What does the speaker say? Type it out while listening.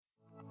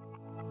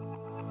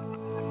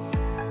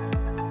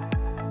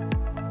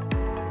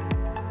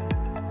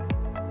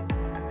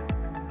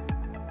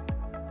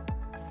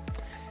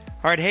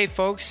All right, hey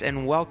folks,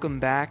 and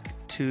welcome back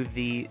to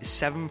the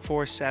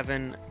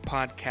 747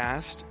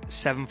 podcast,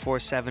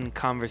 747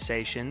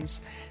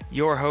 Conversations.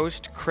 Your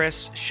host,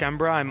 Chris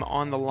Schembra. I'm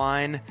on the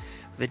line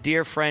with a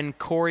dear friend,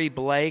 Corey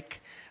Blake,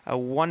 a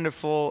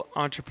wonderful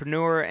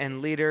entrepreneur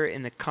and leader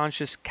in the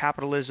conscious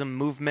capitalism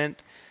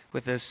movement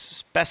with a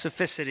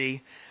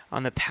specificity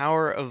on the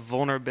power of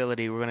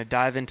vulnerability. We're going to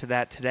dive into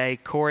that today.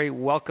 Corey,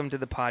 welcome to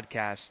the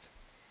podcast.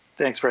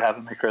 Thanks for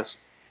having me, Chris.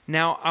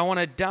 Now, I want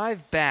to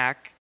dive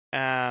back.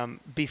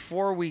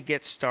 Before we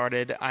get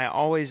started, I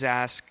always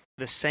ask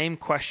the same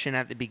question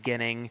at the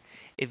beginning.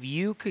 If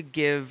you could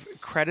give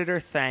credit or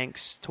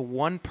thanks to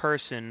one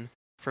person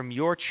from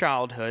your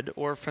childhood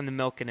or from the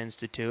Milken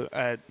Institute,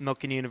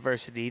 Milken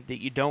University,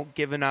 that you don't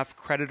give enough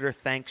credit or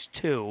thanks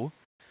to,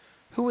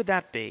 who would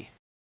that be?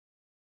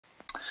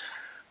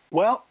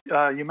 Well,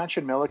 you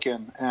mentioned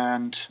Milken,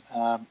 and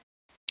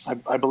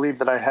I believe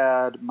that I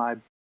had my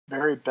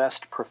very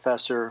best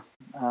professor,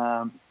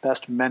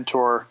 best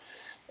mentor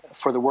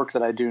for the work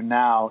that I do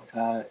now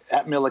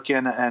at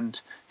Millikan,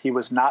 and he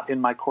was not in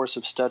my course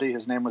of study.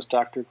 His name was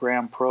Dr.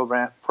 Graham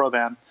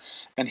Provan,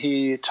 and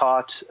he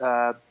taught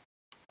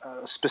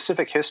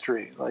specific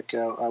history, like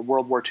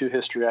World War II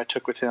history I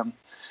took with him.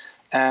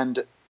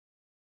 And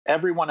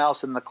everyone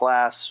else in the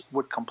class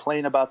would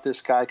complain about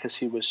this guy because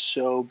he was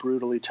so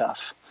brutally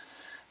tough.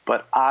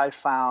 But I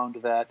found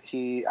that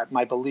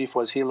my belief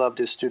was he loved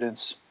his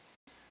students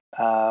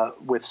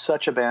with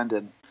such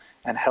abandon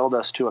and held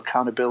us to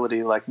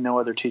accountability like no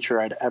other teacher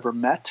I'd ever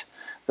met,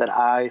 that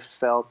I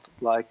felt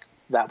like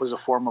that was a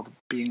form of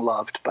being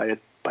loved by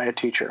a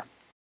teacher.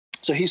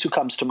 So he's who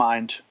comes to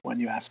mind when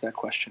you ask that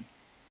question.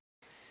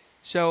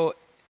 So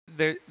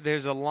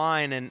there's a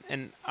line,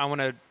 and I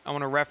want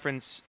to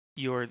reference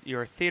your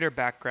theater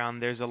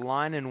background. There's a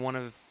line in one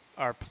of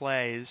our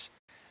plays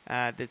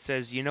that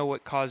says, "You know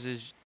what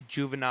causes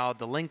juvenile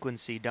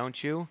delinquency,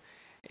 don't you?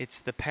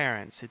 It's the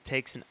parents. It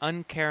takes an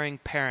uncaring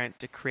parent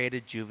to create a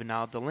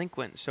juvenile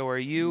delinquent." So are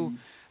you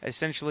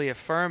essentially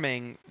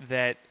affirming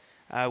that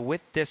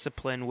with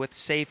discipline, with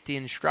safety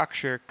and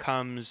structure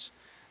comes,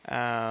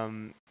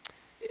 does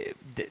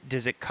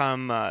it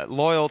come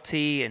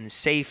loyalty and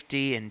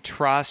safety and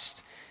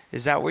trust?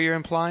 Is that what you're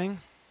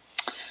implying?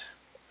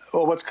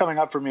 Well, what's coming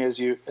up for me as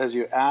you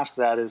ask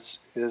that is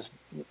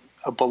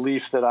a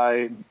belief that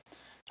I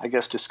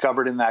guess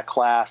discovered in that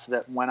class,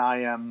 that when I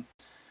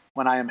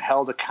am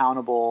held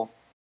accountable,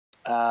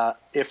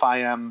 if I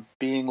am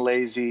being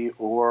lazy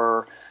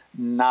or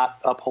not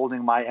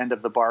upholding my end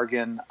of the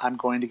bargain, I'm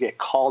going to get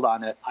called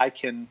on it. I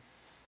can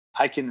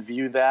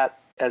view that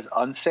as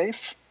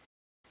unsafe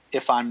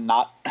if I'm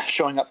not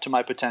showing up to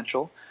my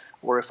potential,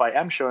 or if I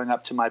am showing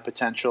up to my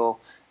potential,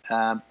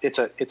 it's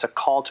a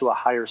call to a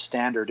higher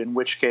standard, in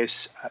which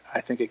case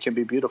I think it can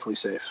be beautifully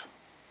safe.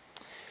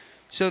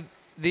 So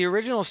the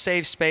original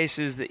safe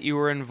spaces that you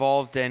were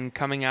involved in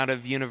coming out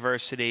of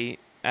university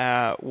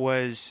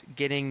was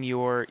getting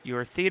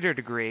your theater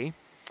degree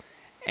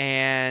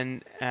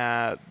and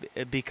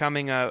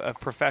becoming a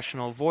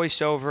professional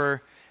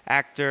voiceover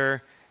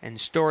actor and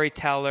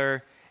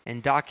storyteller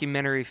and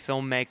documentary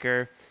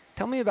filmmaker.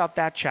 Tell me about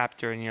that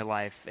chapter in your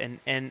life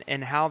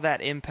and how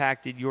that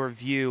impacted your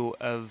view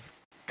of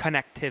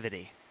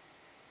connectivity.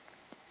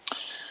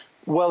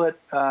 Well,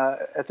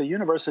 at the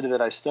university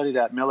that I studied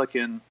at,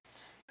 Millikan,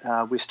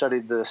 we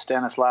studied the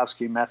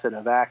Stanislavski method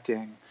of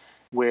acting,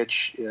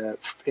 which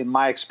in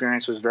my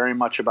experience was very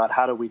much about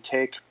how do we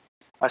take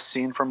a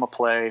scene from a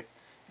play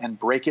and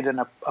break it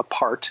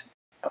apart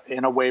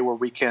in a way where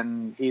we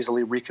can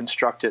easily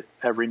reconstruct it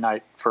every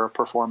night for a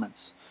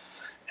performance.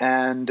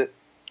 And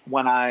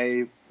when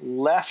I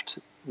left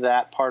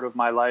that part of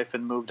my life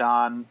and moved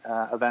on,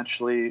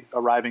 eventually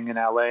arriving in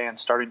LA and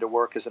starting to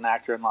work as an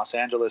actor in Los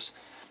Angeles,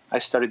 I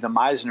studied the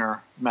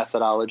Meisner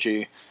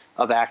methodology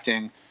of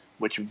acting,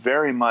 which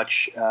very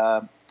much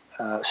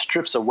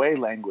strips away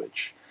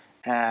language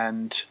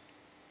and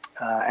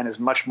is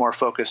much more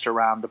focused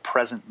around the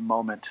present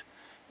moment,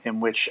 in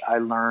which I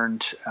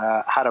learned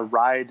how to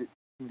ride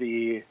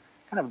the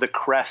kind of the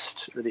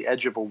crest or the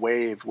edge of a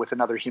wave with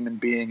another human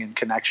being in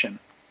connection.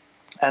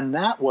 And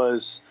that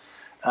was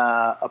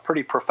a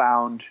pretty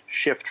profound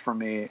shift for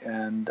me,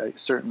 and I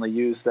certainly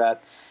used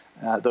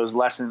those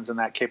lessons and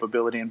that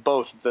capability in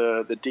both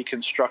the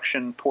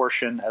deconstruction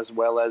portion as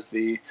well as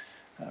the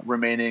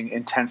remaining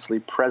intensely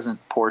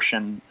present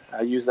portion.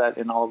 I use that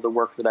in all of the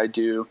work that I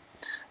do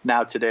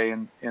now today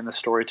in the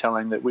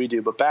storytelling that we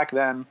do. But back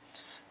then,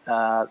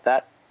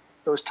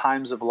 those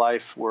times of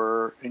life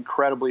were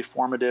incredibly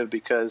formative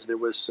because there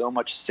was so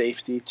much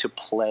safety to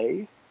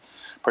play,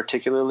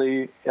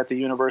 particularly at the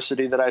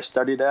university that I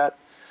studied at.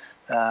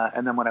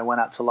 And then when I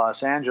went out to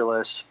Los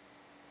Angeles,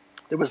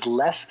 there was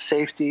less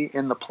safety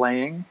in the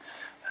playing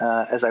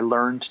as I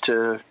learned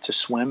to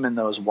swim in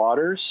those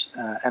waters.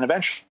 And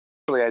eventually,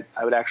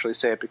 I would actually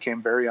say it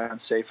became very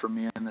unsafe for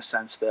me, in the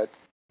sense that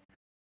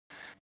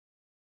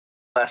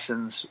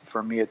lessons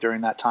for me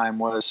during that time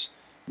was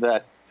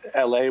that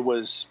LA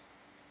was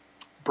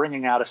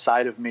bringing out a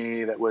side of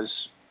me that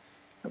was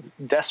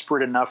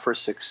desperate enough for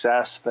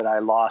success that I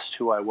lost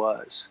who I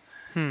was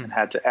and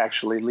had to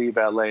actually leave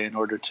LA in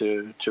order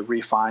to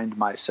re-find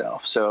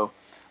myself. So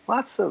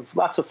lots of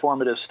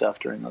formative stuff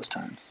during those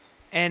times.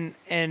 And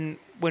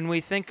when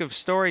we think of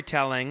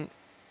storytelling,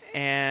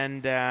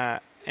 and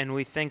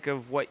we think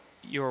of what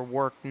your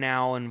work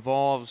now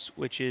involves,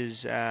 which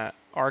is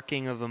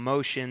arcing of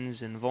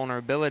emotions and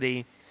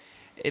vulnerability,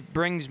 it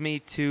brings me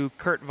to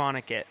Kurt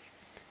Vonnegut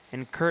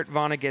and Kurt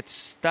Vonnegut's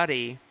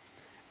study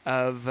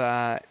of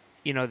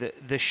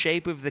the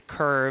shape of the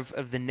curve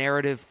of the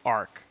narrative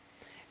arc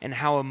and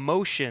how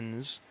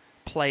emotions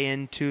play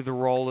into the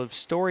role of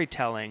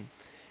storytelling.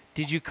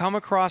 Did you come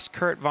across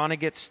Kurt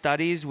Vonnegut's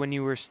studies when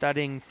you were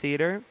studying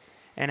theater?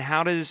 And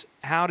how does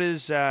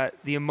the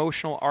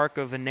emotional arc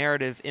of a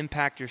narrative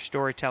impact your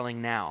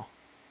storytelling now?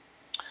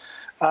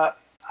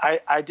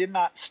 I did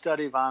not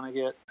study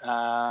Vonnegut.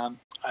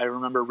 I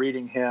remember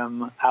reading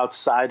him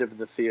outside of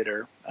the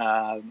theater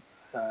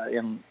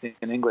in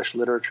English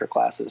literature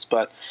classes,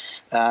 but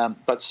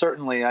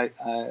certainly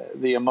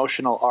the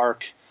emotional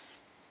arc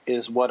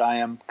is what I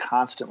am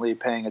constantly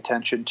paying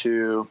attention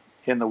to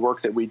in the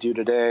work that we do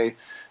today.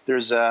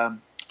 There's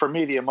for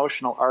me, the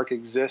emotional arc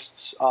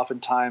exists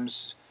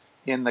oftentimes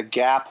in the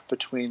gap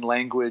between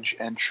language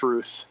and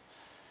truth.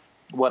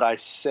 What I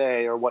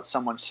say or what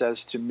someone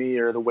says to me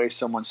or the way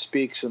someone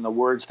speaks and the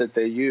words that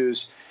they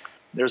use,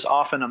 there's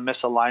often a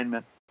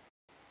misalignment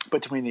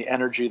between the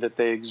energy that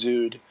they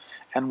exude.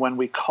 And when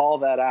we call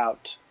that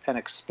out and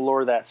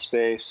explore that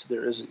space,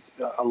 there is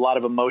a lot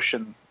of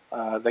emotion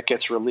that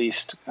gets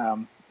released,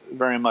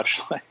 very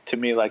much to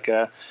me like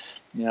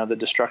the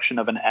destruction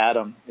of an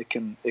atom. It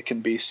can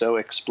be so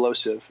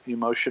explosive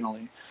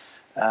emotionally.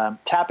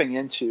 Tapping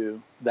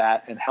into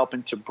that and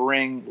helping to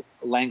bring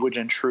language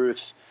and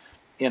truth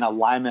in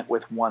alignment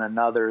with one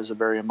another is a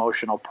very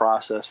emotional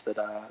process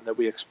that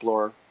we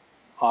explore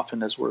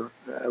often as we're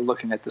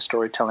looking at the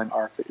storytelling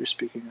arc that you're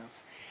speaking of.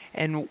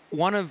 And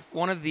one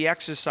of the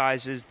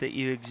exercises that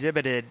you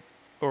exhibited,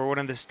 or one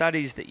of the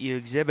studies that you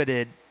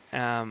exhibited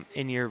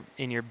in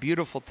your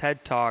beautiful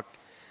TED Talk,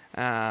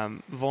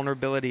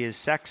 Vulnerability is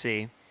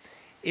Sexy,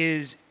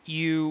 is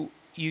you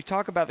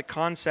talk about the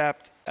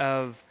concept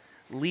of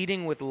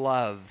leading with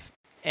love,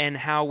 and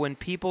how when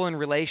people in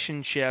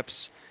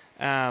relationships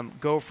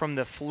go from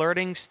the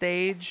flirting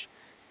stage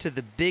to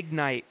the big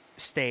night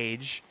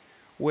stage,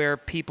 where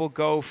people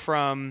go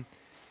from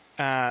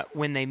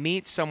when they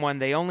meet someone,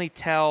 they only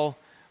tell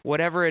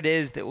whatever it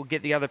is that will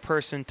get the other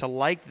person to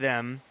like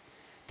them,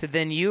 to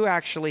then you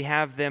actually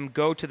have them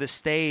go to the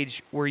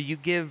stage where you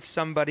give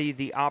somebody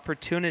the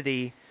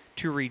opportunity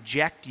to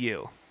reject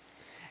you.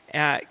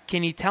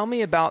 Can you tell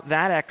me about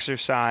that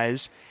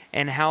exercise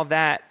and how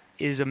that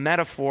is a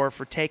metaphor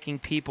for taking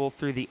people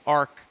through the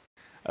arc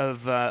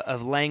of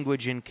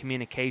language and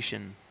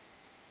communication?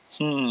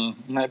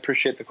 I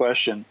appreciate the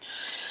question.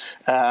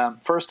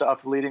 First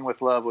off, leading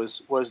with love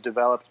was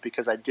developed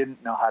because I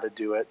didn't know how to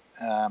do it,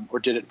 or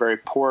did it very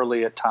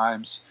poorly at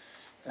times,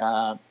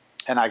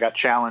 and I got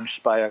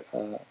challenged by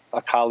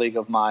a colleague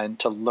of mine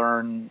to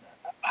learn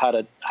how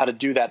to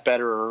do that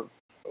better,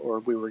 or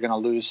we were going to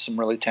lose some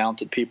really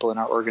talented people in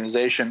our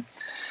organization.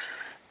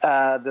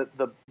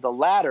 The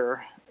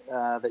ladder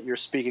that you're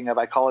speaking of,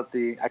 I call it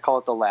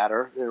the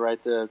ladder, right?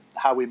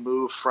 How we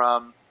move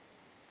from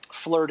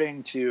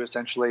flirting to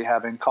essentially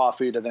having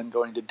coffee, to then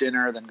going to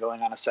dinner, then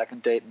going on a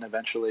second date, and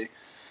eventually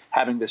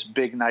having this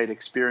big night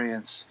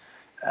experience.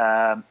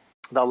 The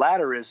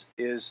ladder is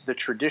the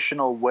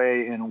traditional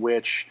way in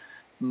which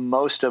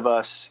most of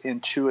us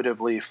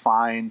intuitively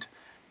find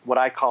what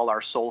I call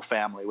our soul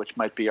family, which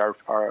might be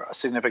our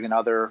significant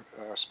other,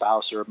 our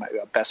spouse, or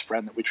a best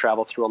friend that we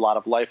travel through a lot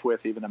of life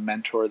with, even a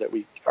mentor that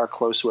we are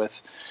close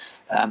with.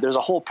 There's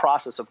a whole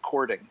process of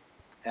courting,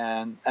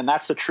 and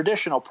that's the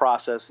traditional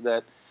process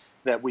that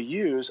we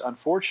use.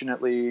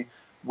 Unfortunately,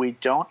 we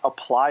don't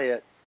apply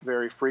it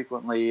very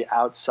frequently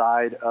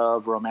outside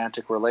of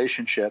romantic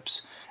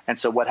relationships. And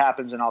so what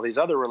happens in all these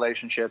other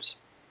relationships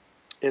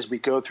is we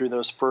go through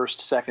those first,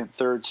 second,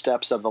 third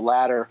steps of the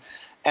ladder,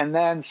 and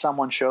then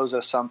someone shows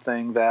us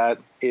something that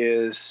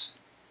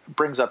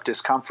brings up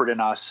discomfort in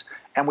us,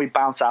 and we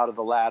bounce out of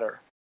the ladder,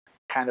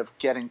 kind of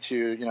getting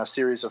to a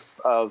series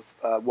of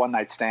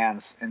one-night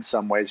stands in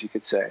some ways, you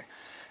could say,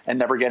 and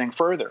never getting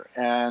further.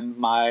 And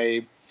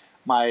my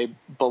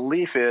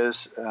belief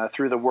is,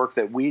 through the work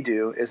that we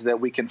do, is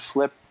that we can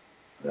flip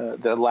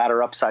the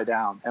ladder upside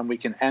down, and we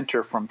can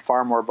enter from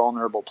far more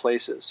vulnerable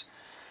places.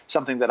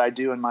 Something that I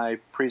do in my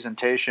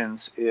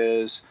presentations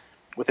is,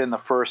 within the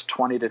first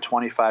 20 to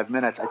 25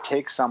 minutes, I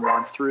take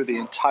someone through the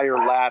entire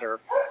ladder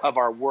of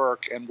our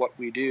work and what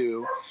we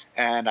do,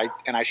 and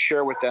I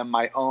share with them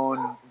my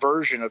own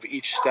version of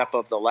each step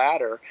of the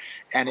ladder,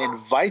 and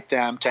invite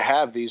them to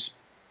have these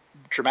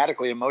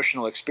dramatically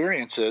emotional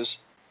experiences,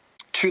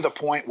 to the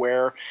point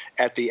where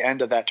at the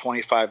end of that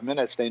 25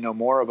 minutes, they know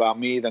more about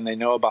me than they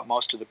know about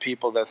most of the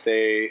people that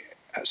they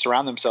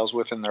surround themselves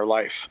with in their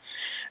life.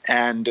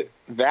 And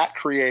that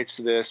creates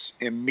this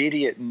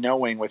immediate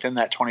knowing within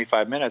that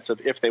 25 minutes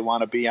of if they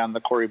want to be on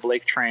the Corey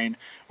Blake train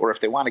or if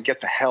they want to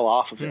get the hell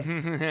off of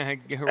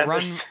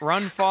it.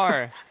 Run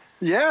far.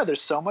 Yeah,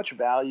 there's so much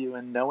value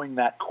in knowing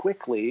that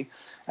quickly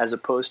as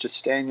opposed to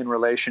staying in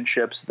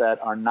relationships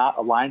that are not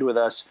aligned with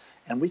us,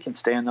 and we can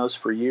stay in those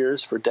for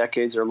years, for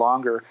decades or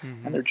longer,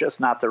 and they're just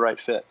not the right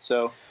fit.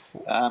 So,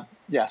 so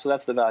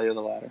that's the value of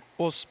the ladder.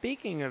 Well,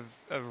 speaking of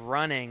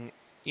running,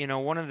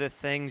 one of the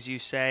things you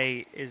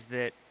say is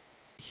that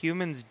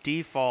humans'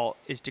 default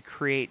is to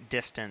create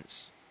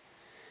distance,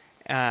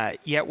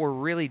 yet we're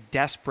really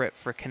desperate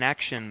for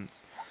connection.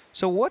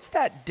 So what's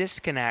that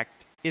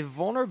disconnect? If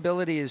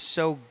vulnerability is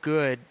so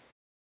good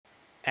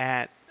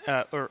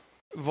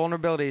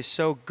vulnerability is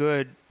so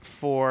good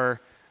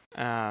for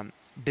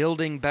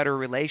building better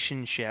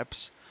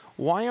relationships,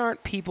 why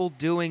aren't people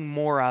doing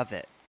more of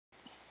it?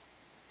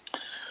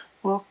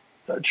 Well,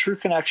 true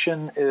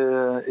connection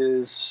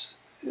is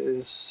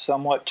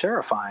somewhat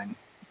terrifying,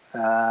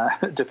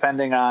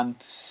 depending on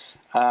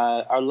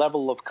our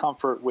level of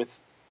comfort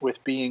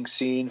with being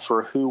seen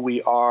for who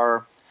we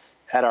are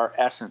at our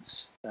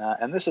essence.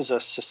 And this is a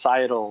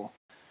societal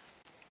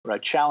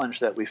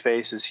challenge that we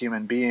face as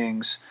human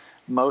beings.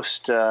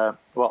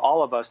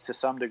 All of us to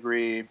some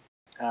degree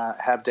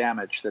have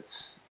damage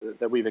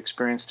that we've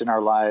experienced in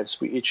our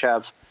lives. We each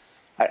have,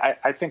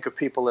 I think of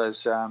people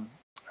as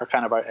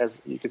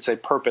as you could say,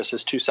 purpose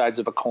as two sides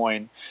of a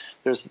coin.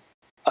 There's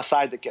a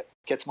side that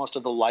gets most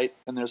of the light,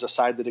 and there's a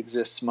side that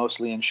exists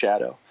mostly in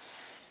shadow.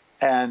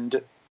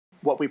 And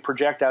what we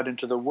project out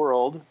into the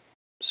world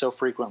so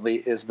frequently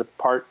is the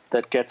part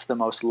that gets the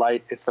most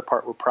light. It's the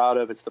part we're proud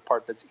of. It's the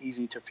part that's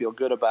easy to feel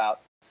good about.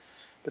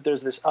 But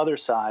there's this other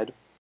side.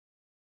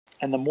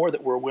 And the more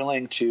that we're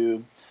willing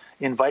to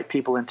invite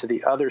people into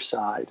the other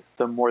side,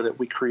 the more that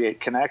we create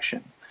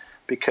connection.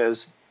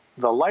 Because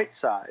the light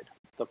side,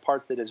 the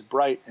part that is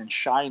bright and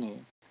shiny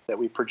that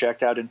we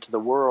project out into the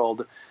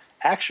world,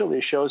 actually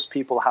shows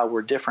people how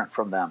we're different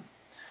from them.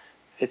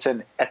 It's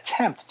an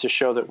attempt to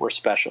show that we're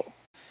special.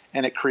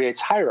 And it creates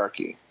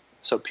hierarchy.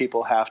 So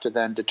people have to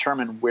then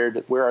determine where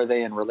are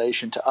they in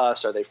relation to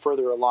us? Are they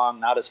further along,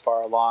 not as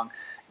far along?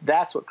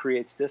 That's what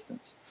creates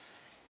distance.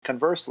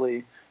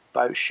 Conversely,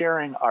 by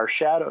sharing our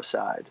shadow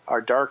side,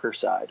 our darker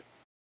side,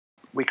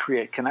 we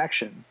create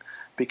connection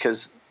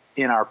because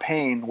in our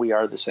pain, we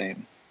are the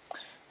same.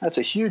 That's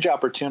a huge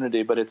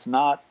opportunity, but it's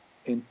not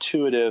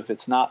intuitive.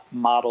 It's not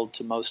modeled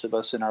to most of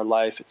us in our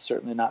life. It's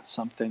certainly not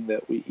something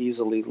that we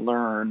easily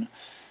learn.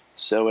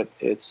 So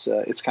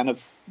it's kind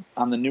of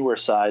on the newer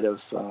side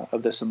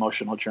of this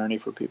emotional journey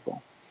for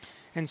people.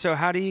 And so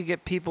how do you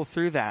get people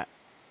through that?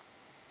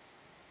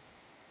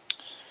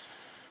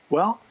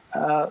 Well,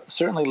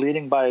 certainly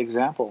leading by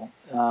example,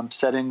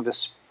 setting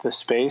the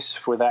space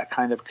for that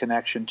kind of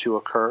connection to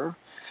occur.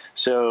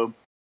 So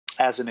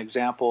as an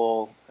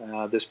example,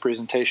 this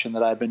presentation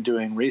that I've been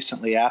doing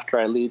recently, after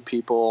I lead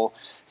people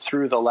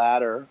through the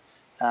ladder,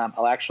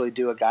 I'll actually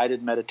do a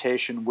guided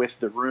meditation with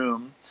the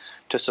room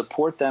to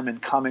support them in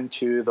coming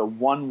to the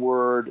one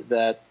word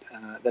that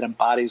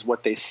embodies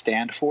what they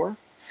stand for.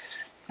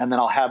 And then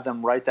I'll have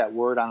them write that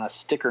word on a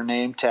sticker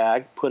name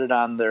tag, put it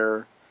on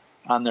their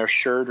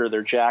shirt or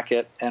their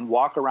jacket, and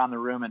walk around the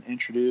room and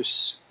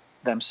introduce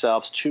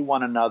themselves to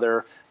one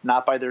another,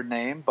 not by their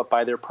name, but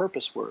by their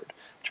purpose word,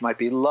 which might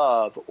be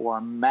love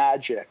or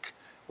magic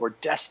or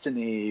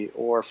destiny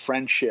or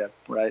friendship,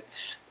 right?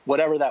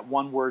 Whatever that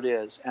one word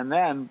is. And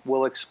then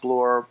we'll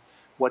explore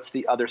what's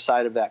the other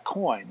side of that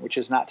coin, which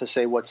is not to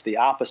say what's the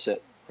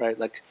opposite, right?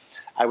 Like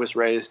I was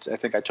raised, I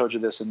think I told you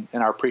this in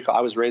our pre-call,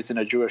 I was raised in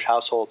a Jewish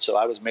household, so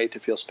I was made to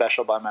feel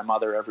special by my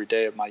mother every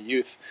day of my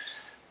youth.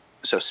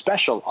 So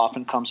special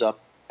often comes up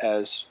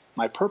as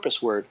my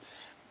purpose word.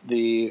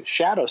 The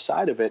shadow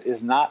side of it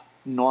is not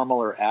normal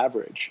or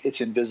average. It's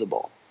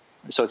invisible.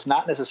 So it's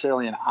not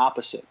necessarily an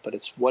opposite, but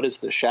it's what is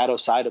the shadow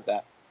side of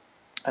that.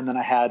 And then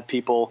I had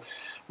people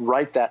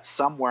write that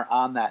somewhere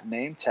on that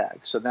name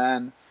tag. So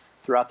then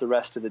throughout the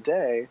rest of the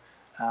day,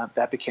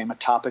 that became a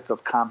topic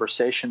of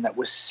conversation that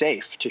was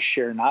safe to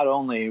share not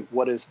only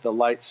what is the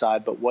light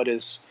side, but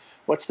what's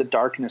the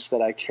darkness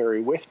that I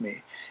carry with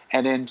me.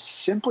 And in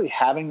simply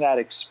having that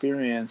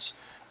experience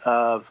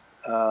of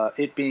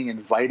it being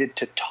invited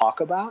to talk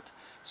about,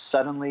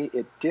 suddenly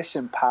it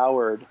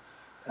disempowered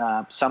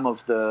some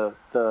of the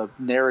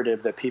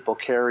narrative that people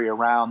carry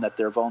around that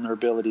their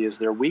vulnerability is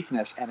their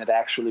weakness, and it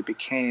actually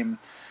became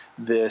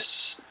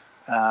this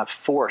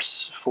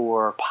force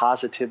for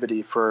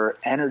positivity, for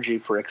energy,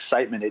 for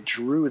excitement. It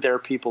drew their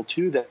people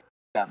to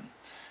them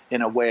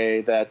in a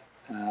way that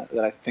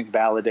I think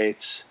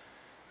validates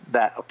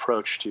that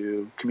approach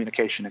to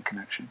communication and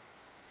connection.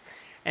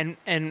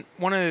 And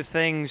one of the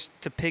things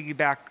to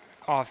piggyback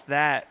off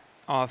that,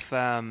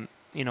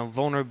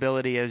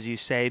 vulnerability, as you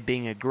say,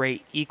 being a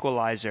great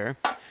equalizer,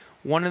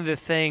 one of the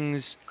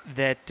things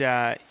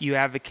that you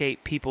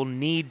advocate people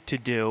need to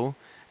do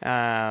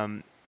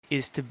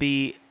is to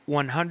be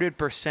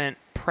 100%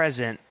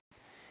 present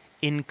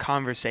in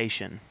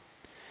conversation.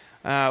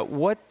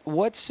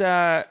 What's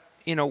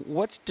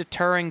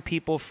deterring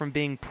people from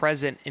being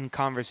present in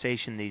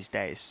conversation these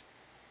days?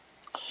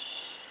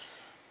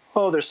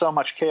 Oh, there's so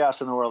much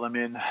chaos in the world. I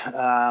mean,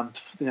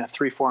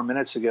 3-4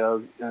 minutes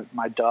ago,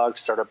 my dog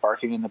started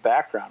barking in the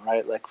background,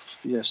 right? Like,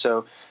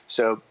 so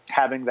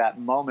having that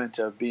moment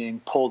of being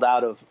pulled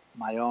out of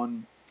my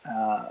own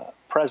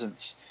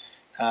presence.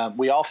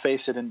 We all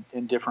face it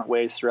in different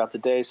ways throughout the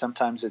day.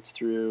 Sometimes it's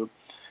through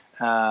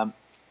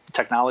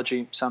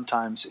technology.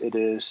 Sometimes it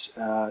is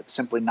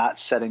simply not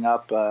setting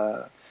up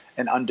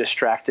an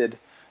undistracted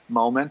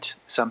moment.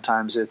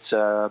 Sometimes it's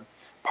a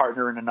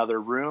partner in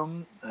another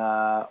room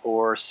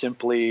or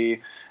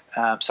simply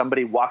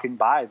somebody walking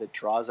by that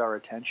draws our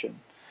attention.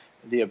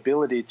 The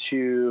ability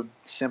to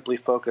simply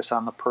focus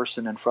on the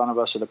person in front of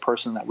us or the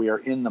person that we are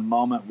in the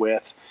moment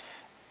with,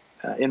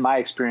 in my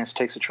experience,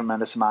 takes a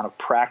tremendous amount of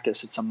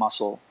practice. It's a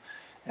muscle,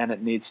 and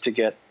it needs to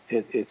get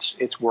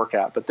its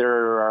workout. But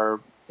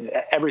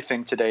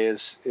everything today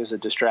is a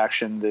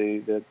distraction.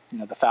 The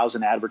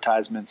 1,000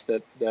 advertisements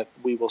that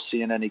we will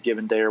see in any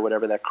given day, or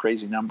whatever that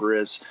crazy number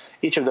is,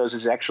 each of those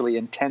is actually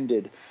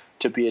intended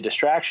to be a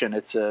distraction.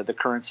 It's the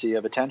currency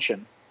of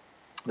attention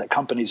that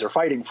companies are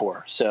fighting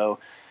for. So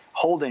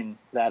holding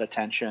that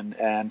attention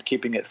and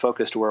keeping it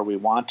focused where we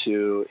want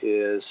to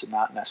is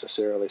not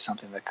necessarily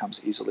something that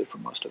comes easily for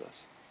most of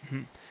us.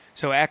 Mm-hmm.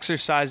 So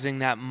exercising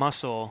that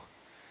muscle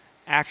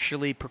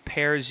actually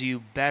prepares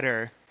you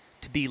better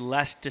to be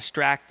less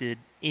distracted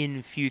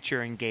in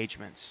future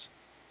engagements.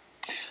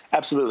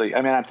 Absolutely.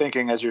 I mean, I'm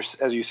thinking as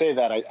you say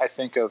that, I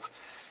think of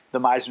the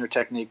Meisner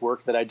technique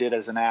work that I did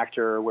as an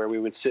actor, where we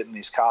would sit in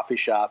these coffee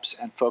shops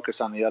and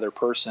focus on the other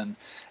person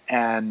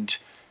and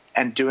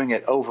doing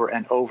it over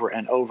and over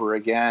and over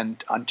again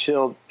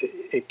until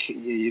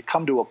you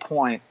come to a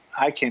point.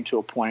 I came to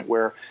a point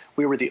where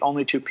we were the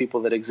only two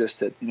people that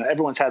existed.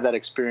 Everyone's had that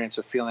experience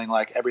of feeling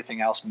like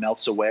everything else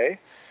melts away.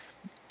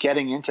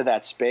 Getting into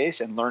that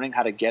space and learning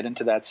how to get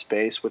into that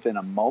space within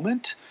a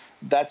moment,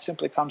 that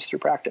simply comes through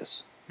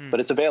practice. But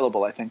it's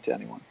available, I think, to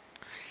anyone.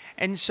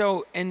 And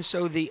so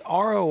the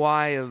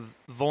ROI of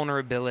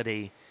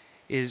vulnerability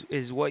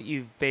is what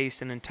you've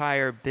based an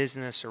entire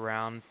business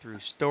around through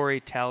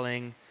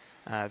storytelling,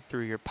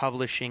 through your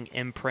publishing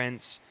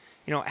imprints.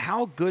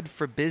 How good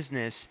for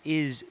business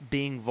is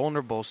being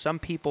vulnerable? Some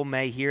people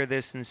may hear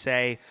this and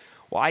say,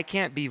 well, I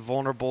can't be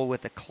vulnerable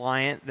with a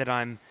client that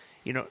I'm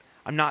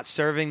not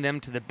serving them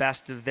to the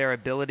best of their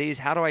abilities.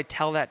 How do I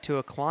tell that to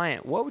a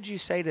client? What would you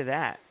say to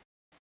that?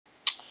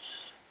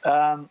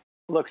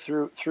 Look,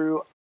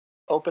 through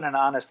open and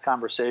honest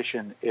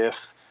conversation,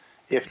 if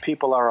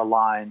people are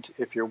aligned,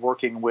 if you're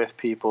working with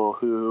people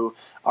who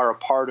are a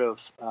part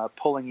of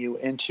pulling you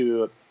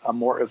into a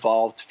more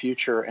evolved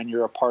future, and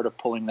you're a part of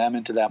pulling them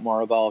into that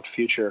more evolved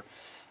future,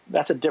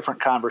 that's a different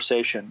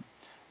conversation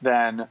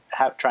than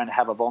trying to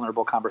have a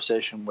vulnerable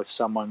conversation with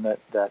someone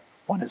that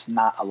one is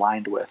not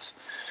aligned with.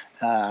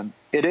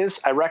 It is.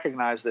 I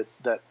recognize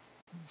that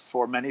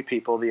for many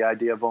people, the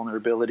idea of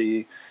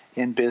vulnerability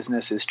in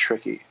business is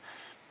tricky.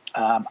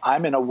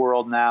 I'm in a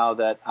world now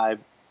that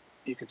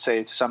you could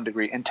say to some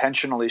degree,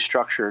 intentionally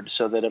structured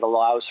so that it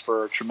allows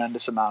for a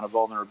tremendous amount of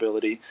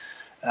vulnerability.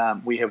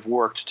 We have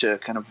worked to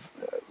kind of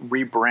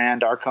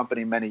rebrand our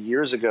company many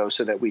years ago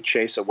so that we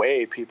chase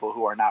away people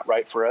who are not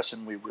right for us,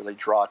 and we really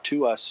draw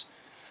to us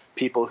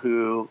people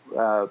who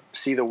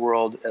see the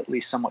world at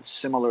least somewhat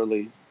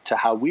similarly to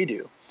how we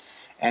do.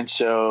 And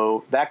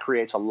so that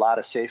creates a lot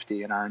of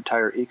safety in our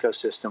entire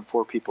ecosystem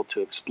for people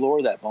to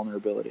explore that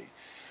vulnerability.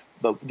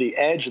 But the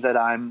edge that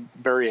I'm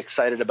very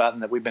excited about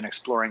and that we've been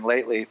exploring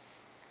lately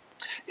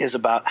is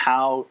about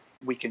how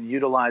we can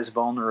utilize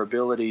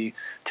vulnerability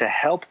to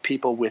help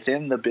people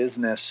within the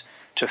business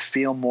to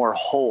feel more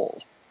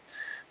whole,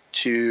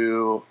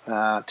 to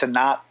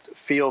not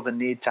feel the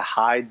need to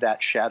hide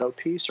that shadow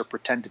piece or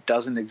pretend it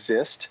doesn't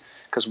exist.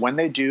 Because when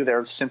they do,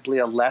 they're simply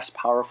a less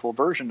powerful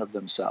version of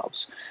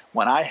themselves.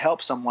 When I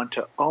help someone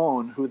to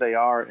own who they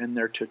are in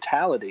their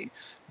totality,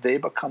 they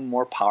become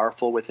more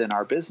powerful within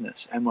our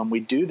business. And when we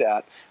do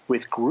that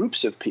with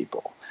groups of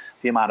people,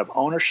 the amount of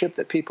ownership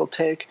that people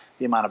take,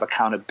 the amount of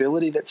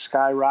accountability that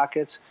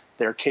skyrockets,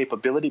 their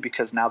capability,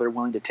 because now they're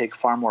willing to take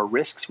far more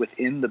risks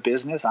within the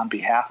business on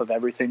behalf of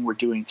everything we're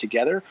doing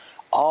together,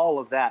 all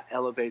of that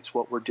elevates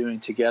what we're doing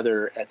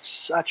together at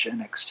such an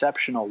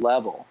exceptional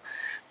level.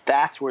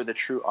 That's where the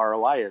true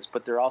ROI is.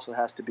 But there also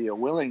has to be a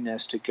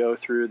willingness to go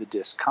through the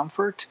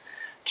discomfort,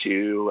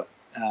 to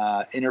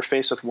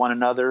interface with one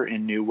another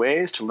in new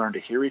ways, to learn to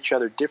hear each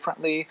other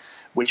differently,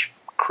 which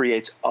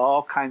creates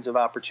all kinds of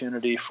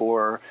opportunity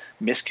for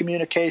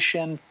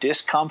miscommunication,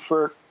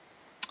 discomfort.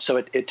 So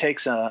it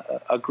takes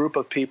a group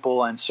of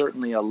people, and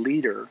certainly a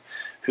leader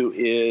who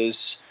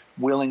is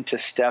willing to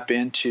step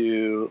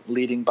into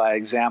leading by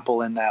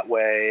example in that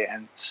way,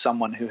 and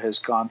someone who has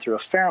gone through a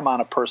fair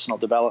amount of personal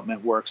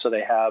development work so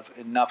they have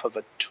enough of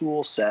a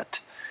tool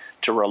set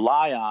to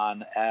rely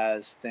on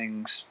as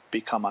things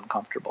become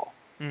uncomfortable.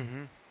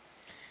 Mm-hmm.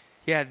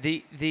 Yeah,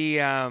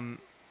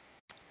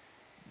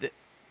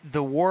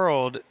 the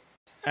world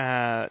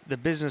the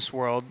business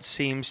world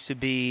seems to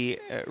be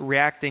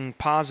reacting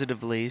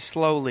positively,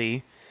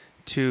 slowly,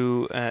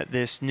 to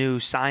this new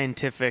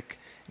scientific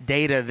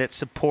data that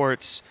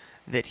supports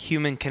that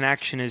human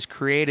connection is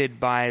created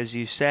by, as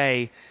you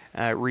say,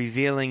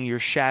 revealing your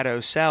shadow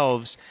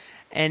selves.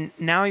 And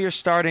now you're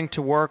starting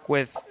to work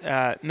with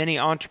many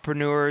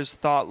entrepreneurs,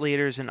 thought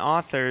leaders, and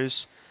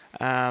authors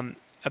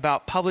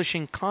about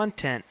publishing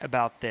content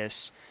about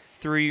this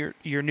through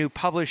your new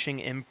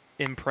publishing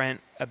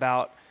imprint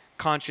about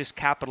conscious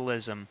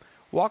capitalism.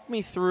 Walk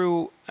me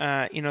through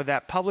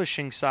that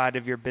publishing side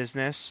of your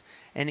business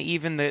and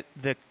even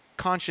the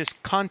conscious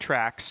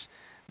contracts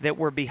that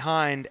were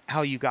behind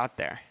how you got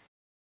there.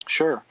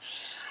 Sure.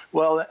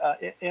 Well,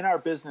 in our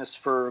business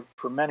for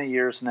many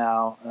years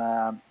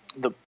now,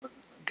 the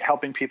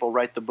helping people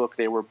write the book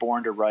they were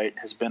born to write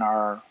has been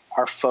our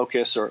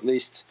focus, or at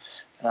least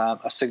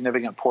a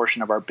significant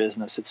portion of our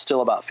business. It's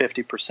still about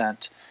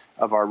 50%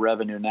 of our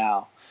revenue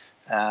now.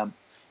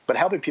 But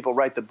helping people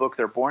write the book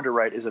they're born to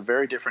write is a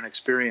very different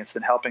experience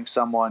than helping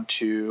someone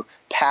to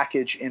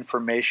package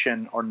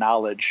information or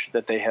knowledge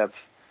that they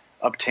have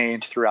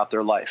obtained throughout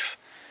their life.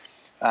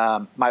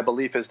 My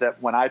belief is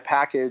that when I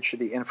package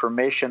the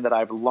information that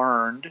I've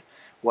learned,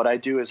 what I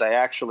do is I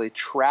actually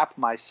trap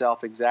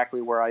myself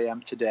exactly where I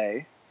am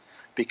today,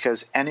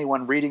 because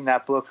anyone reading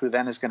that book who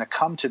then is going to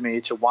come to me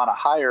to want to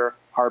hire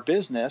our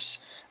business,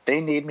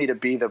 they need me to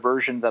be the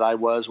version that I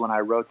was when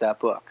I wrote that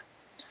book.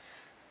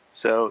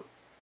 So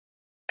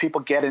people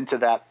get into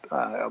that,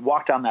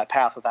 walk down that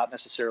path without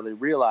necessarily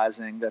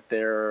realizing that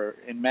they're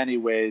in many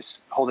ways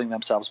holding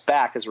themselves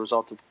back as a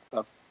result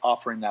of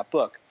offering that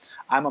book.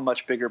 I'm a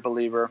much bigger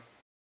believer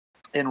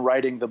in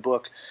writing the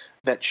book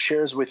that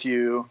shares with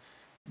you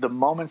the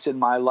moments in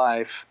my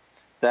life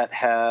that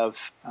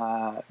have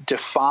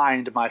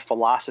defined my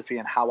philosophy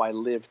and how I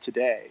live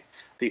today,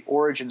 the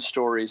origin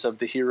stories of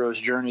the hero's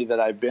journey that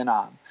I've been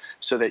on,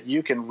 so that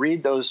you can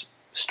read those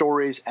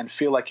stories and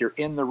feel like you're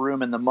in the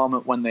room in the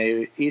moment when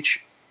they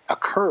each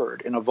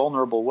occurred in a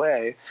vulnerable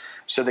way,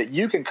 so that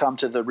you can come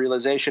to the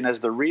realization as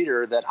the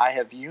reader that I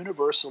have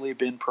universally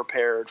been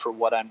prepared for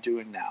what I'm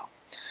doing now.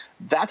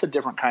 That's a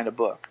different kind of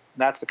book.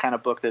 That's the kind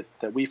of book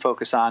that we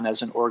focus on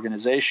as an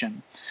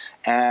organization.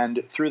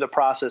 And through the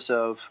process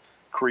of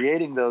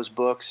creating those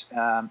books,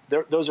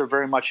 those are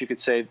very much, you could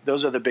say,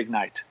 those are the big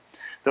night.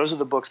 Those are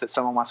the books that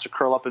someone wants to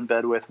curl up in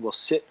bed with, will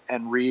sit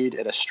and read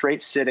at a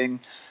straight sitting.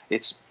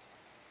 It's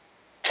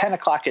 10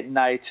 o'clock at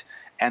night,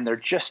 and they're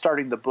just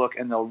starting the book,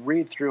 and they'll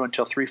read through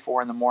until 3,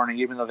 4 in the morning,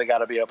 even though they got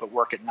to be up at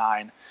work at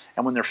 9.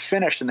 And when they're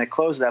finished and they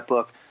close that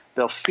book,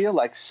 they'll feel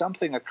like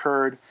something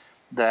occurred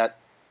that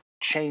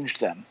changed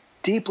them,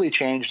 deeply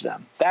changed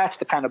them. That's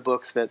the kind of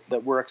books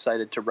that we're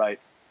excited to write.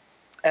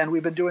 And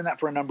we've been doing that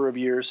for a number of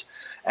years.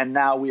 And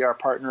now we are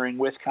partnering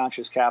with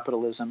Conscious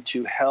Capitalism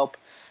to help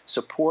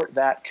support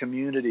that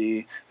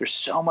community. There's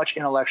so much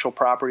intellectual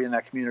property in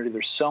that community.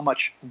 There's so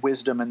much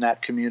wisdom in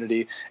that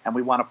community. And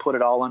we want to put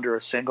it all under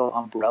a single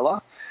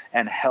umbrella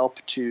and help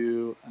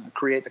to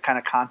create the kind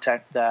of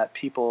content that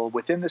people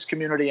within this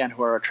community and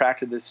who are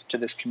attracted to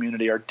this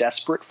community are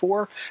desperate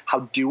for.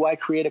 How do I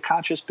create a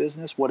conscious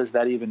business? What does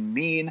that even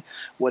mean?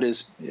 What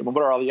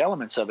are all the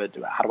elements of it?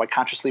 How do I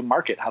consciously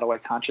market? How do I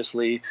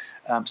consciously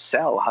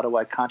sell? How do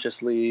I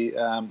consciously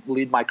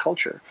lead my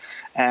culture?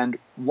 And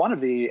one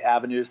of the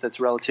avenues that's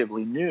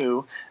relatively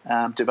new,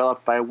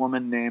 developed by a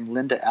woman named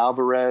Linda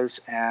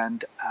Alvarez,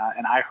 and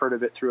I heard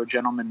of it through a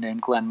gentleman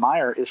named Glenn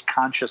Meyer, is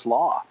conscious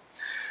law.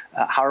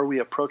 How are we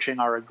approaching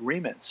our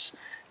agreements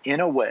in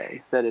a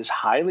way that is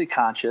highly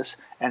conscious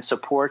and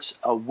supports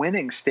a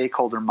winning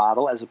stakeholder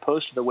model, as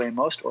opposed to the way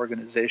most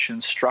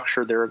organizations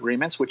structure their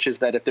agreements, which is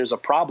that if there's a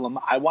problem,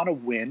 I want to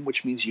win,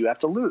 which means you have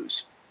to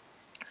lose.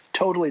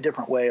 Totally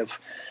different way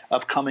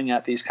of coming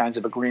at these kinds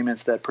of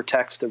agreements that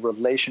protects the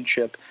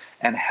relationship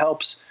and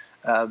helps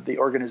the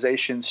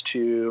organizations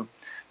to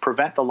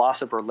prevent the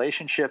loss of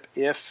relationship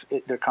if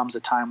there comes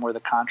a time where the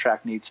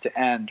contract needs to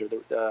end,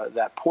 or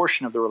that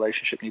portion of the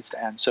relationship needs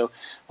to end. So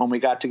when we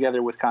got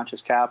together with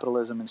Conscious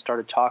Capitalism and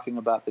started talking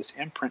about this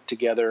imprint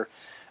together,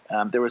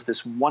 there was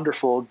this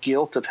wonderful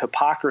guilt of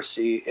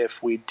hypocrisy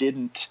if we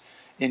didn't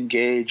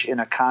engage in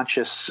a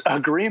conscious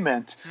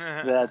agreement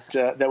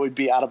that would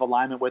be out of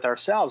alignment with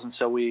ourselves. And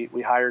so we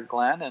hired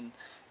Glenn,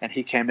 and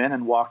he came in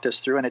and walked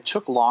us through. And it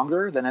took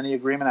longer than any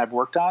agreement I've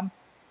worked on,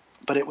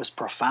 but it was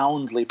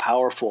profoundly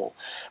powerful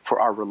for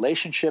our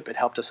relationship. It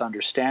helped us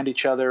understand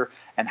each other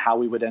and how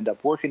we would end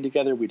up working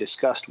together. We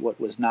discussed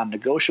what was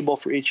non-negotiable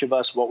for each of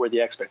us, what were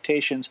the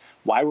expectations,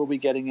 why were we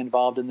getting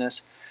involved in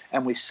this,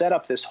 and we set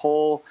up this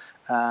whole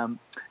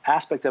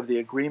aspect of the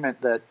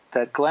agreement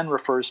that Glenn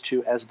refers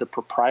to as the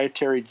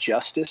proprietary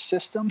justice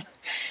system,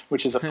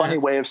 which is a funny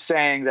way of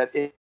saying that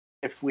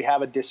if we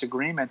have a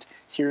disagreement,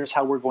 here's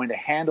how we're going to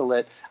handle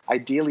it,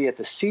 ideally at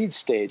the seed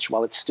stage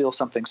while it's still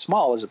something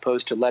small, as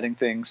opposed to letting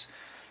things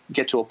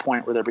get to a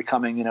point where they're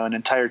becoming, an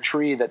entire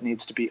tree that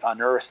needs to be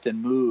unearthed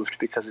and moved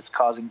because it's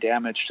causing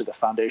damage to the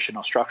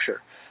foundational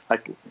structure.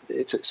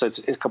 It's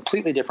a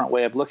completely different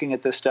way of looking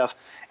at this stuff.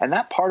 And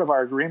that part of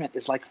our agreement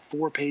is like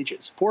 4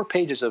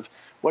 pages of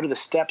what are the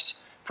steps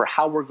for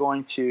how we're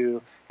going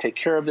to take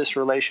care of this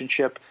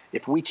relationship.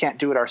 If we can't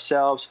do it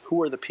ourselves,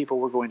 who are the people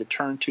we're going to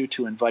turn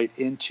to invite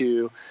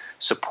into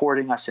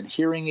supporting us and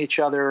hearing each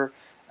other?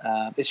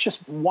 It's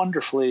just a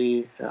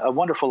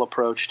wonderful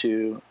approach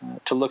to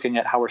looking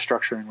at how we're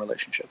structuring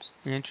relationships.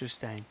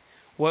 Interesting.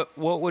 What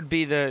would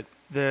be what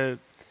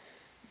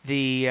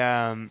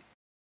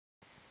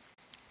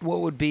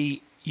would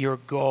be your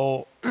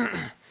goal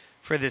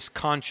for this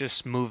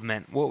conscious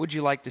movement? What would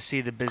you like to see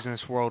the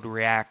business world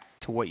react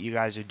to what you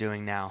guys are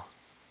doing now?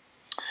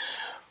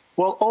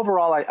 Well,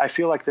 overall, I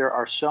feel like there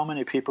are so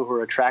many people who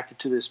are attracted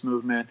to this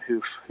movement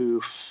who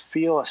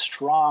feel a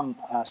strong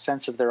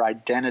sense of their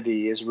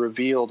identity is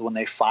revealed when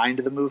they find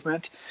the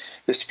movement.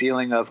 This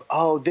feeling of,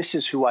 oh, this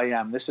is who I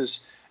am. This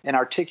is an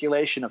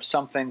articulation of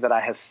something that I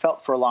have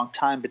felt for a long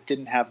time but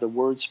didn't have the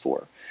words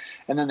for.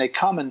 And then they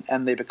come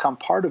and they become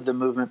part of the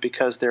movement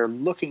because they're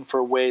looking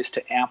for ways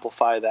to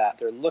amplify that.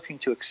 They're looking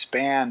to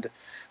expand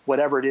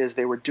whatever it is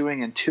they were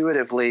doing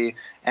intuitively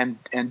and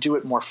do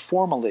it more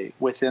formally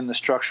within the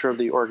structure of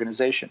the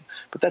organization.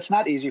 But that's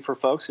not easy for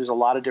folks. There's a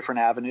lot of different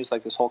avenues,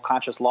 like this whole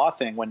conscious law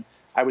thing. When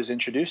I was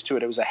introduced to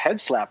it, it was a head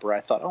slapper. I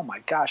thought, oh my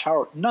gosh,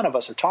 none of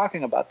us are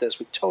talking about this.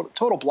 We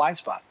total blind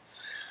spot.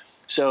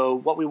 So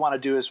what we want to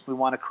do is we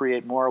want to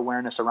create more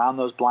awareness around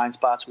those blind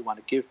spots. We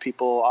want to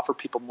offer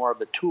people more of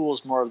the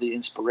tools, more of the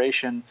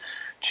inspiration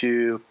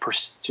to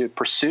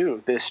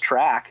pursue this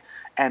track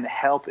and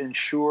help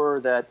ensure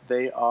that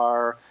they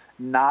are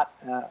not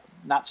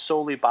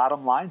solely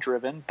bottom line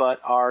driven,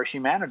 but are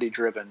humanity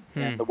driven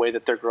in the way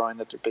that they're growing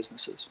their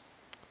businesses.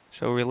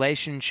 So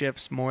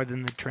relationships more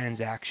than the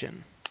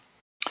transaction.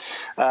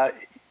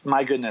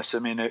 My goodness, I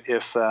mean,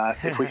 if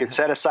we could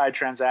set aside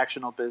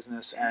transactional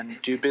business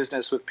and do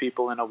business with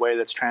people in a way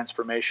that's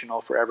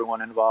transformational for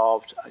everyone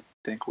involved, I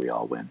think we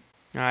all win.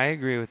 I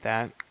agree with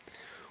that.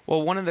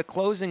 Well, one of the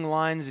closing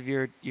lines of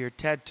your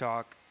TED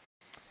Talk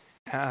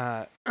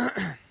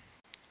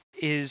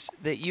is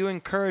that you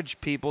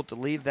encourage people to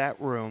leave that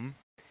room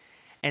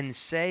and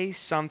say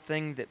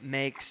something that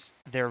makes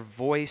their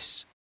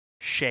voice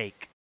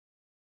shake.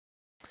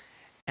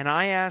 And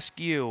I ask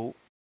you,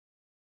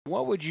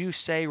 what would you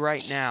say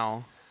right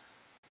now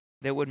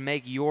that would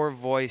make your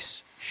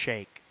voice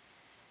shake?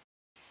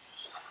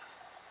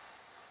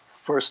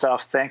 First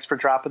off, thanks for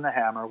dropping the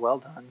hammer. Well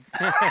done.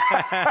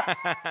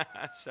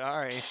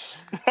 Sorry.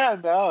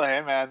 No,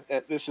 hey, man.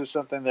 This is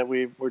something that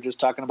we were just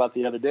talking about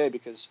the other day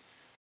because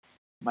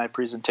my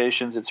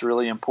presentations, it's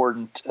really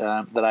important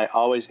that I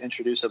always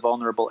introduce a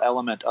vulnerable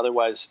element.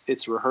 Otherwise,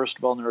 it's rehearsed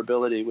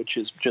vulnerability, which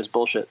is just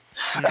bullshit.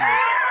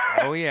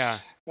 Oh, yeah.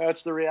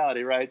 That's the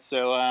reality, right?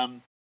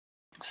 So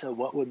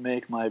what would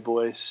make my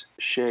voice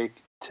shake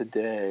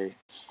today?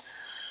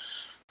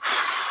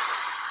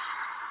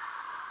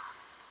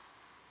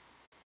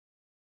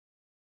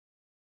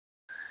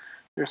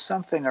 There's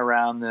something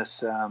around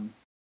this.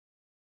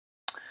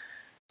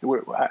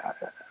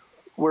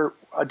 We're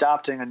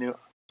adopting a new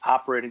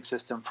operating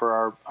system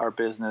for our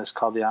business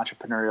called the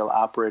Entrepreneurial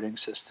Operating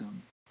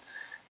System.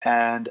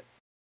 And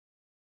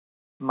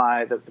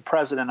the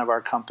president of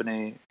our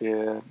company,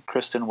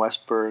 Kristen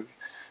Westberg,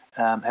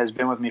 has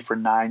been with me for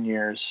 9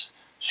 years.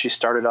 She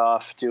started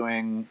off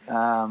doing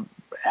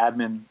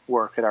admin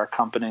work at our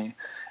company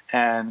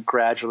and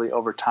gradually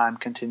over time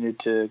continued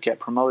to get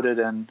promoted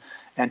and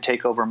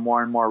take over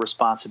more and more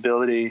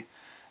responsibility.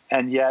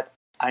 And yet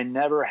I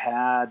never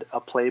had a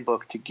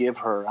playbook to give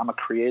her. I'm a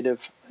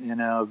creative,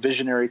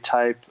 visionary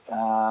type,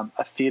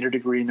 a theater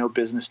degree, no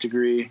business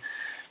degree.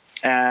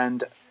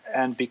 And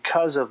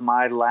because of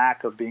my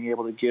lack of being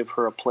able to give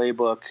her a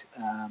playbook,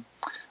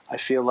 I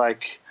feel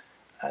like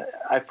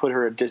I put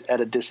her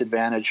at a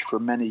disadvantage for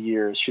many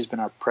years. She's been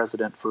our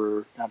president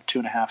for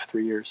 2.5,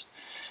 3 years.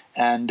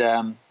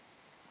 And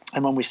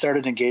when we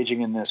started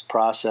engaging in this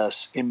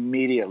process,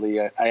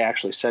 immediately I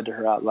actually said to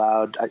her out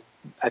loud,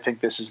 I think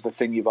this is the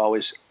thing you've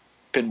always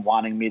been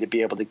wanting me to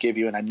be able to give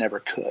you, and I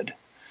never could.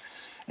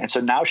 And so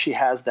now she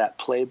has that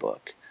playbook.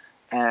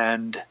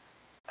 And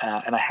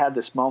I had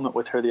this moment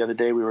with her the other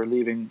day. We were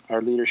leaving.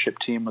 Our leadership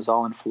team was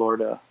all in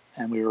Florida,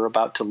 and we were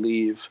about to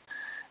leave.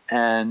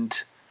 And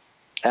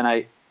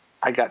I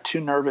got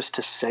too nervous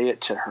to say it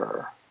to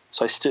her.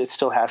 So it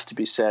still has to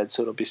be said.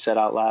 So it'll be said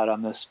out loud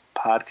on this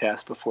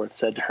podcast before it's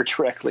said to her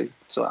directly.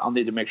 So I'll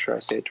need to make sure I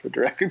say it to her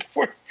directly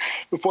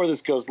before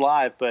this goes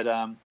live. But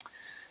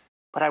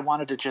I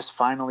wanted to just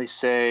finally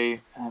say,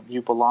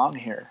 you belong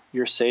here.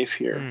 You're safe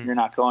here. You're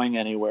not going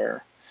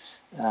anywhere.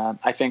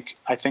 I think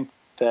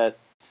that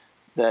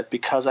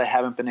because I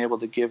haven't been able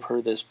to give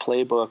her this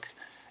playbook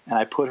and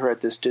I put her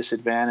at this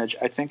disadvantage,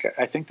 I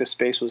think the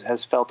space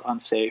has felt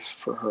unsafe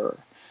for her,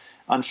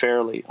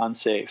 unfairly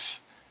unsafe.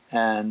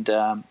 And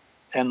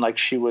like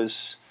she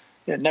was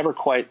never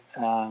quite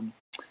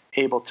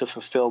able to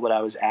fulfill what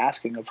I was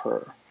asking of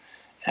her.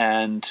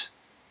 And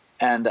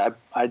And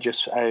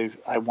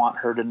I want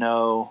her to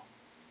know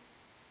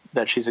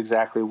that she's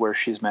exactly where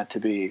she's meant to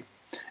be.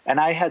 And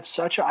I had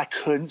I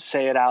couldn't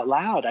say it out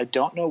loud. I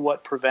don't know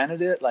what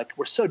prevented it. Like,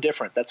 we're so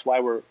different. That's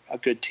why we're a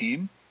good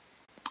team.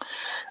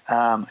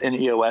 In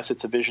EOS,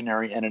 it's a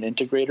visionary and an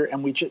integrator,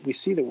 and we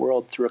see the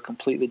world through a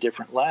completely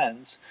different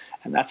lens,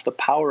 and that's the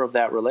power of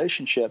that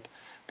relationship.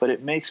 But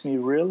it makes me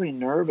really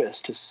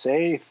nervous to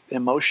say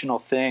emotional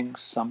things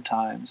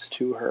sometimes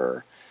to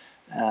her,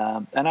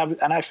 and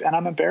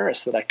I'm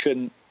embarrassed that I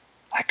couldn't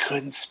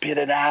spit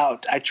it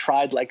out. I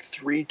tried like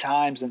 3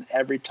 times, and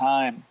every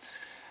time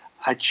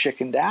I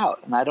chickened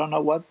out, and I don't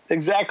know what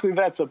exactly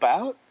that's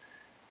about,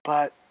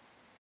 but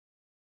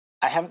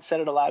I haven't said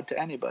it aloud to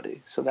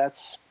anybody. So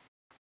that's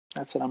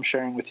what I'm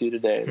sharing with you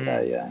today.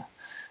 That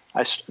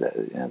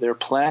there are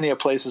plenty of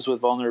places with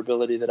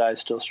vulnerability that I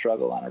still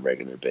struggle on a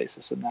regular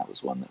basis, and that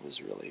was one that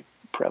was really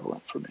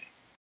prevalent for me.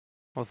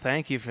 Well,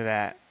 thank you for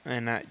that,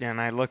 and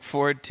I look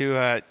forward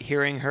to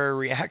hearing her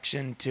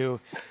reaction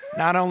to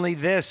not only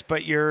this,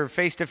 but your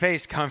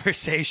face-to-face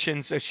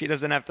conversation, so she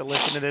doesn't have to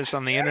listen to this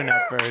on the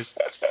internet first.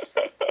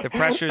 The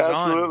pressure's on.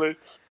 Absolutely.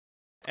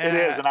 It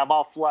is, and I'm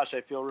all flush. I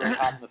feel really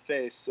hot in the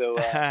face, so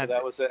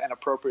that was an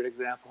appropriate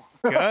example.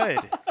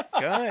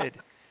 Good.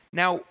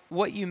 Now,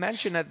 what you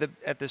mentioned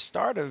at the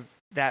start of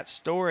that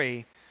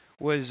story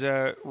was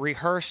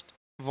rehearsed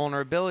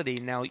vulnerability.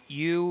 Now,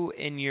 you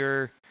in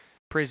your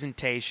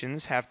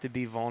presentations have to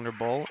be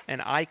vulnerable,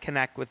 and I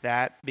connect with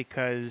that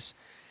because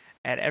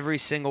at every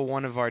single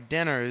one of our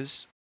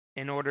dinners,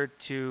 in order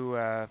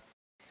to,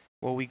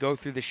 we go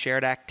through the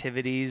shared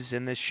activities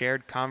and the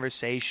shared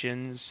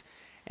conversations.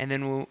 And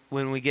then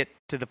when we get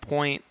to the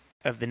point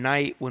of the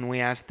night when we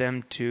ask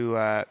them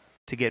to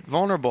get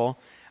vulnerable,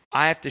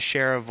 I have to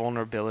share a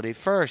vulnerability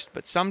first.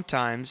 But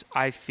sometimes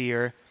I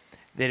fear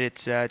that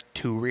it's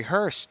too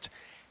rehearsed.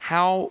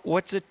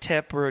 What's a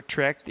tip or a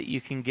trick that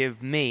you can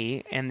give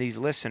me and these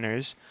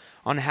listeners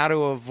on how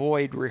to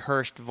avoid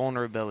rehearsed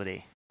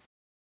vulnerability?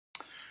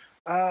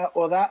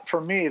 Well,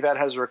 for me, that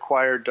has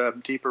required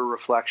deeper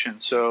reflection.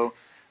 So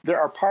there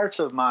are parts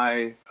of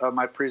my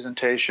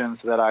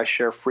presentations that I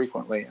share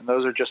frequently, and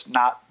those are just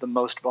not the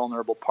most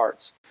vulnerable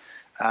parts.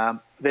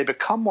 They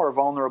become more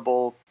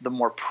vulnerable the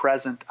more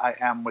present I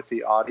am with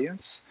the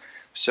audience,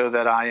 so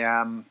that I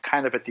am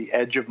kind of at the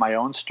edge of my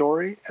own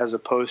story as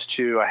opposed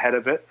to ahead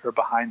of it or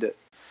behind it.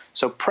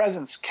 So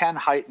presence can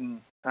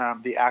heighten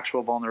the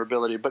actual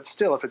vulnerability, but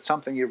still, if it's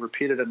something you've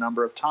repeated a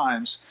number of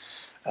times,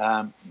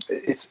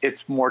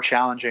 it's more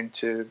challenging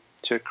to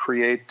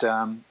create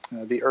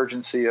the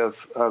urgency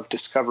of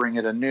discovering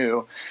it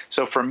anew.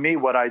 So for me,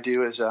 what I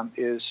do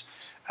is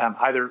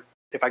either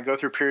if I go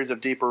through periods of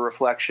deeper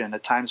reflection,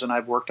 at times when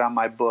I've worked on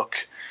my book,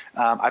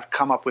 I've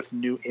come up with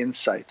new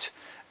insight.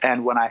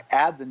 And when I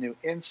add the new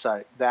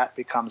insight, that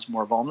becomes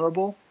more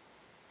vulnerable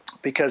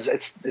because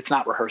it's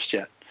not rehearsed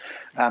yet.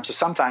 So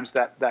sometimes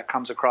that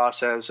comes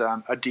across as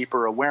a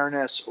deeper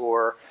awareness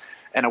or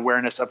an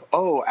awareness of,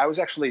 I was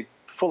actually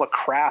full of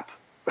crap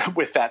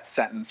with that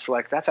sentence.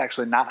 Like, that's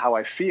actually not how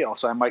I feel.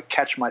 So I might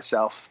catch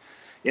myself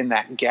in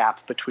that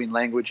gap between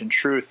language and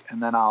truth,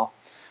 and then I'll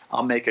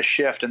make a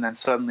shift, and then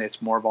suddenly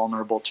it's more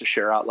vulnerable to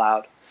share out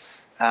loud.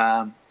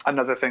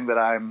 Another thing that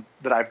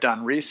I've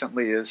done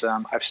recently is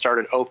I've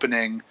started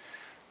opening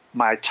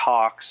my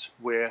talks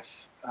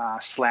with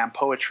slam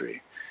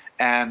poetry.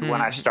 And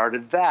when I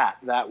started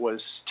that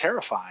was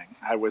terrifying.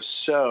 I was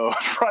so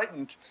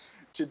frightened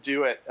to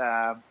do it.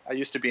 I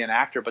used to be an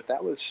actor, but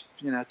that was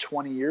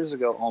 20 years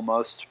ago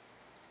almost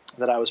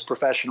that I was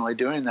professionally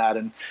doing that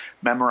and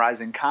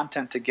memorizing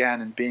content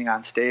again and being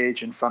on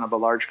stage in front of a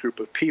large group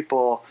of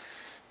people.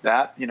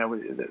 That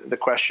the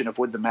question of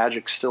would the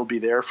magic still be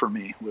there for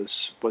me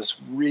was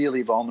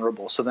really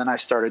vulnerable. So then I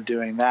started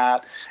doing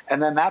that,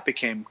 and then that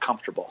became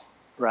comfortable,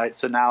 right?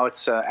 So now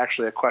it's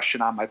actually a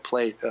question on my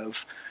plate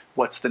of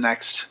what's the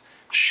next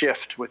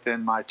shift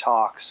within my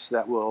talks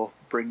that will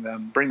bring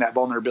that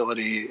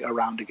vulnerability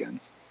around again.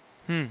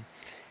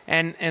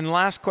 And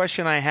last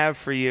question I have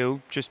for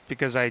you, just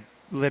because I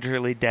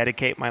literally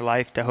dedicate my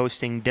life to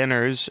hosting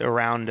dinners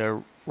around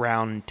a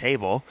round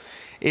table,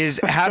 is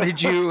how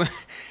did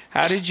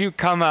you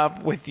come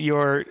up with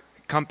your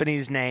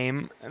company's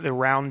name, the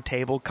Round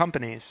Table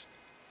Companies?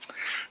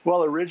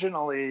 Well,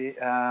 originally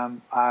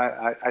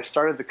I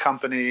started the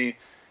company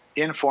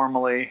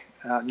informally,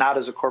 not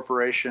as a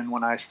corporation,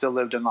 when I still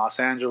lived in Los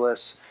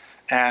Angeles.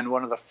 And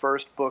one of the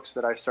first books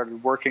that I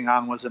started working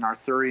on was an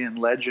Arthurian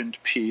legend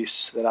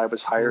piece that I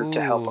was hired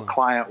to help a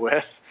client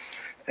with.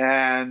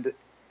 And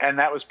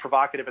that was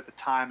provocative at the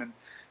time.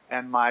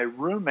 And my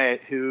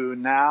roommate, who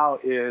now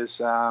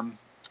is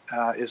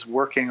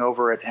working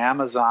over at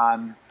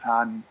Amazon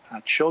on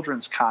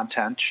children's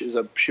content. She was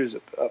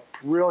a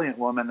brilliant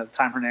woman. At the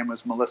time, her name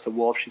was Melissa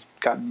Wolf. She's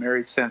gotten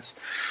married since.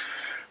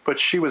 But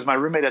she was my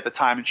roommate at the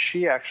time, and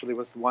she actually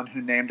was the one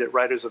who named it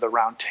Writers of the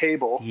Round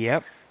Table.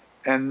 Yep.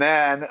 And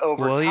then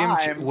over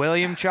time...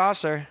 William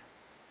Chaucer.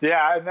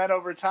 Yeah, and then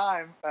over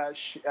time,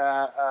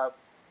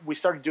 we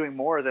started doing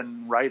more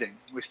than writing.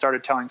 We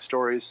started telling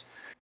stories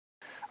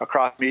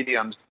across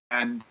mediums.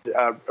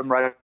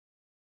 right,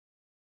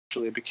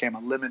 actually it became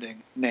a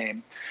limiting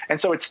name. And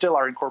so it's still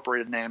our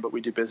incorporated name, but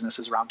we do business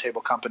as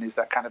Roundtable Companies.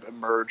 That kind of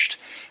emerged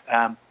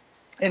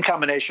in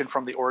combination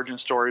from the origin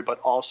story, but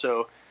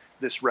also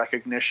this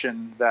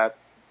recognition that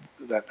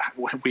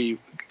we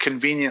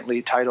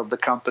conveniently titled the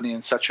company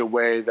in such a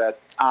way that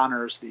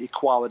honors the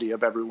equality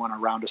of everyone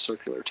around a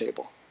circular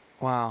table.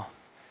 Wow.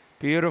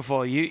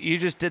 Beautiful. You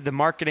just did the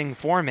marketing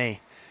for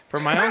me, for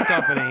my own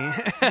company.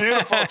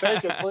 Beautiful.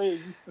 Take it,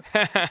 please.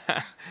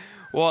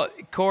 Well,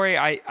 Corey,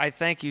 I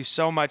thank you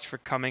so much for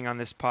coming on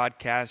this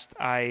podcast.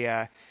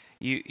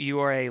 You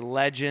are a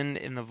legend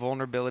in the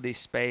vulnerability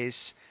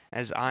space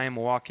as I am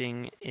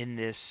walking in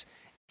this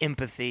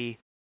empathy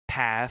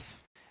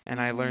path,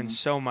 and I learned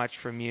so much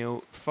from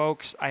you.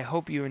 Folks, I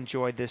hope you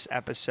enjoyed this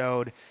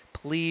episode.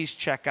 Please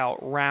check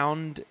out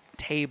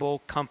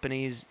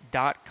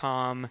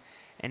roundtablecompanies.com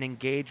and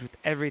engage with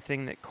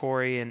everything that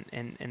Corey and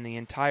the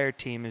entire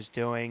team is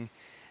doing.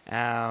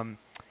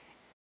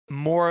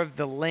 More of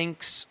the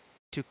links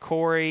to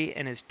Corey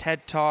and his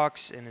TED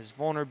Talks and his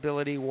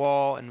vulnerability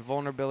wall and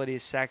Vulnerability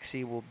is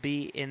Sexy will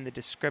be in the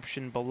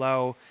description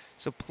below.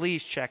 So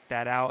please check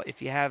that out.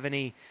 If you have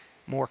any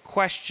more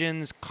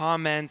questions,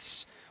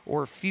 comments,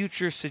 or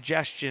future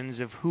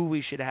suggestions of who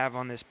we should have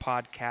on this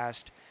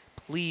podcast,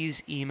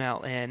 please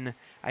email in.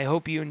 I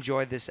hope you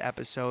enjoyed this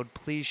episode.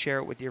 Please share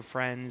it with your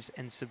friends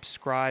and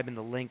subscribe in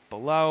the link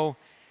below.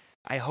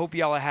 I hope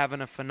y'all are having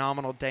a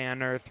phenomenal day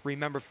on Earth.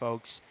 Remember,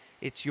 folks,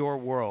 it's your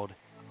world.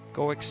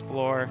 Go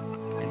explore,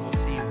 and we'll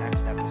see you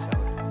next episode.